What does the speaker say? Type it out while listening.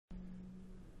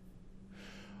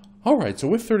All right, so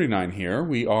with 39 here,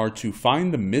 we are to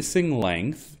find the missing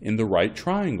length in the right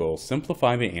triangle.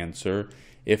 Simplify the answer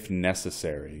if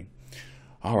necessary.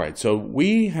 All right, so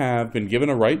we have been given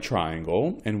a right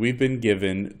triangle, and we've been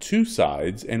given two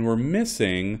sides, and we're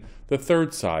missing the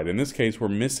third side. In this case, we're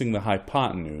missing the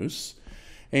hypotenuse.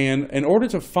 And in order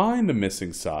to find the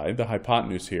missing side, the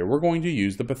hypotenuse here, we're going to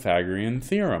use the Pythagorean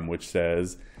theorem, which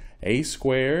says a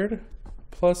squared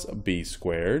plus b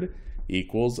squared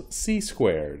equals c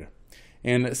squared.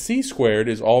 And c squared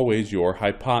is always your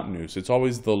hypotenuse. It's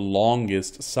always the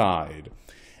longest side.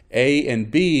 A and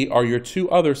b are your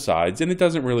two other sides, and it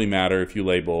doesn't really matter if you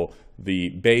label the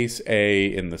base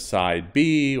A and the side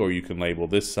B, or you can label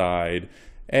this side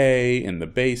A and the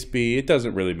base B. It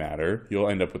doesn't really matter. You'll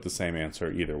end up with the same answer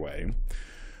either way.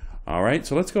 All right,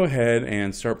 so let's go ahead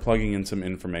and start plugging in some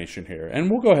information here.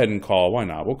 And we'll go ahead and call, why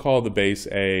not? We'll call the base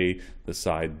A, the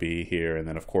side B here, and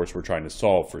then of course we're trying to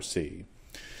solve for C.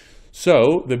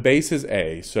 So the base is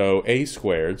A, so A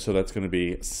squared, so that's going to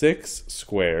be 6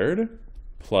 squared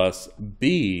plus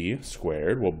B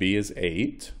squared. Well, B is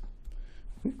 8.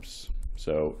 Oops.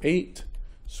 So 8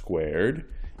 squared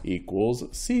equals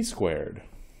C squared.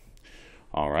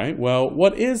 All right, well,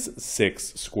 what is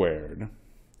 6 squared?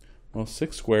 Well,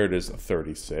 6 squared is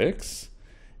 36.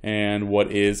 And what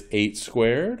is 8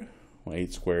 squared? Well,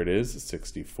 8 squared is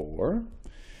 64.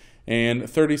 And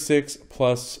 36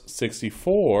 plus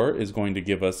 64 is going to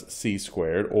give us C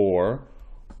squared, or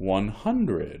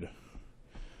 100.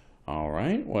 All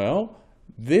right, well,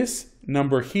 this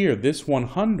number here, this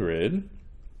 100,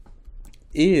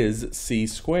 is C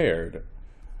squared.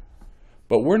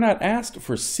 But we're not asked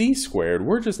for C squared,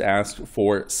 we're just asked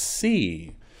for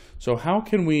C. So how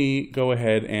can we go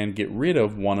ahead and get rid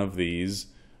of one of these,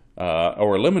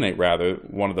 or eliminate rather,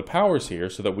 one of the powers here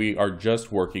so that we are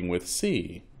just working with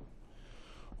C?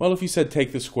 Well, if you said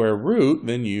take the square root,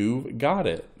 then you've got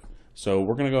it. So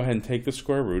we're going to go ahead and take the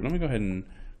square root. Let me go ahead and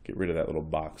get rid of that little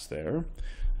box there.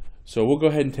 So we'll go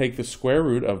ahead and take the square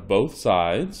root of both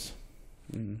sides.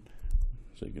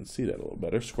 So you can see that a little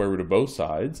better, square root of both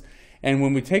sides. And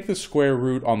when we take the square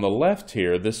root on the left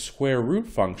here, this square root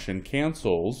function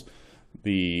cancels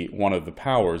one of the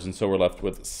powers, and so we're left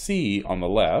with C on the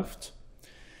left.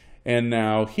 And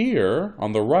now here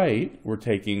on the right, we're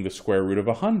taking the square root of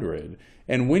 100.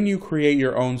 And when you create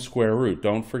your own square root,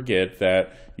 don't forget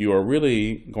that you are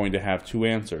really going to have two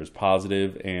answers,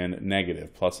 positive and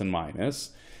negative, plus and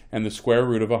minus. And the square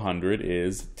root of 100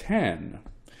 is 10.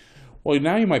 Well,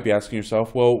 now you might be asking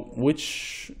yourself, well,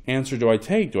 which answer do I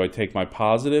take? Do I take my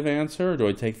positive answer, or do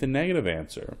I take the negative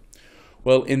answer?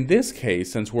 Well, in this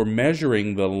case, since we're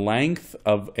measuring the length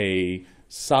of a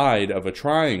side of a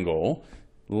triangle,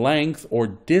 length or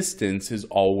distance is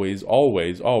always,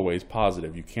 always, always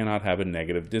positive. You cannot have a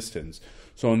negative distance.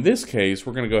 So in this case,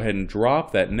 we're going to go ahead and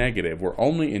drop that negative. We're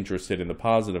only interested in the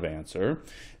positive answer.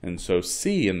 And so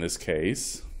C in this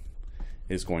case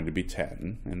is going to be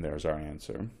 10. And there's our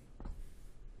answer.